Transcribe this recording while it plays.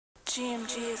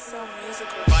GMG is so musical.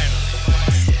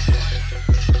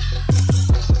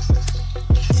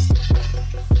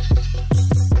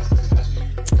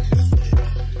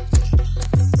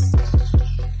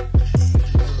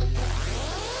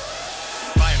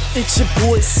 It's your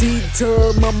boy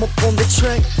C-Dub, I'm up on the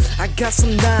track. I got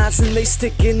some knives and they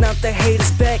sticking out the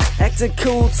haters' back. Acting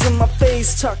cool to my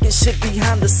face, talking shit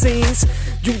behind the scenes.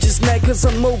 You just mad cause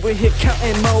I'm over here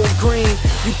counting more green.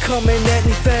 You coming at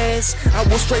me fast, I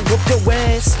will straight whoop your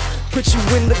ass. Put you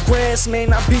in the grass,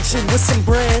 man, I beat you with some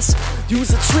brass.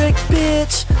 Use a trick,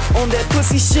 bitch, on that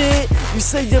pussy shit. You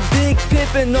say you're big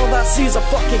pimpin', all I see is a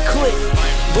fucking click.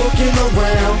 Looking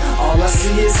around, all I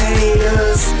see is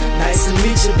haters. Nice to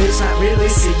meet you, bitch, I really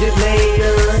see you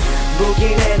later.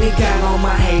 Looking at me, got all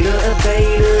my hater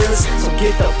evaders. So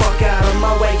get the fuck out of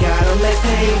my way, gotta make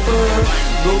paper.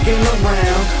 Looking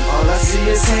around, all I see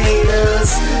is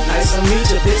haters. Nice to meet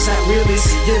you, bitch, I really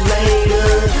see you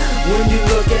later. When you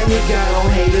look at me, got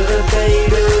on hater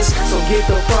evaders. So get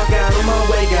the fuck out of my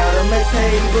way, gotta make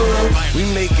paper. We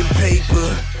making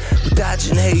paper, we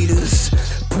dodging haters,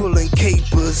 pulling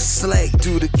capers, slack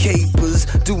through the capers,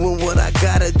 doing what I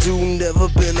gotta do. Never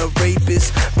been a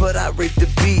rapist, but I rape the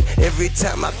beat every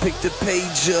time I pick the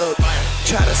page up.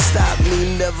 Try to stop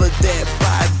me, never that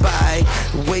bye-bye.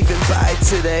 Waving bye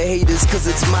to the haters cause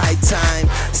it's my time.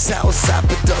 Southside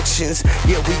Productions,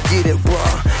 yeah we get it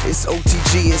raw. It's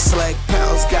OTG and Slack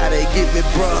Pounds, gotta get me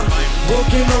bruh.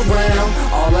 Looking around,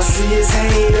 all I see is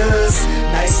haters.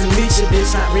 Nice to meet you,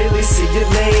 bitch, I really see you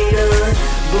later.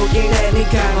 Looking at me,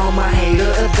 got all my hater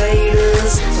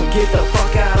evaders. So get the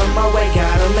fuck out of my way,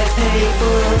 gotta make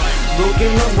paper.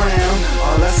 Looking around,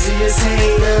 all I see is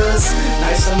haters.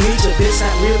 Nice to meet you, bitch,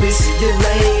 I really see you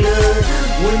later.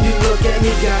 When you look at me,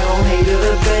 got on hater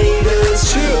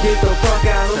evaders. Get the fuck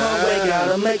out of my way,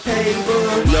 gotta make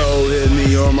paper. Yo, hit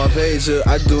me on my pager,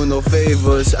 I do no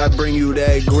favors. I bring you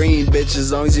that green, bitch,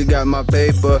 as long as you got my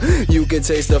paper. You can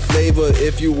taste the flavor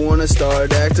if you wanna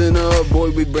start acting up.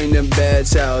 Boy, we bring them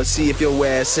bads out, see if your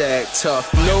ass act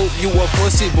tough. Nope, you a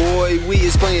pussy boy, we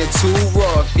is playing too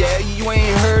rough. Yeah, you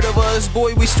ain't heard of us,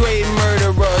 boy, we straight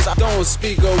murderers. I don't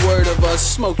speak a word of us,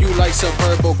 smoke you like some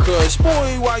purple kush.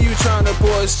 Boy, why you tryna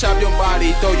push? Chop your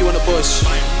body, throw you in the bush.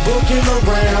 Looking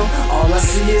around, all I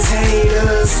see is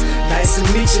haters. Nice to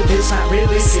meet you, bitch, I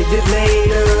really see you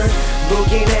later.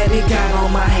 Looking at me, got all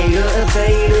my hater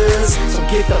evaders. So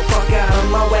get the fuck out of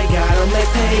my way, gotta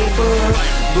make paper.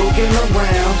 Looking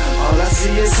around, all I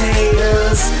see is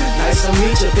haters. Nice to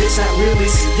meet you, bitch, I really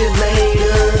see you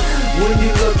later. When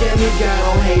you look at me, got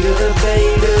on hater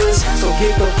evaders. So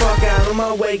get the fuck out of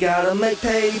my way, gotta make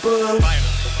paper.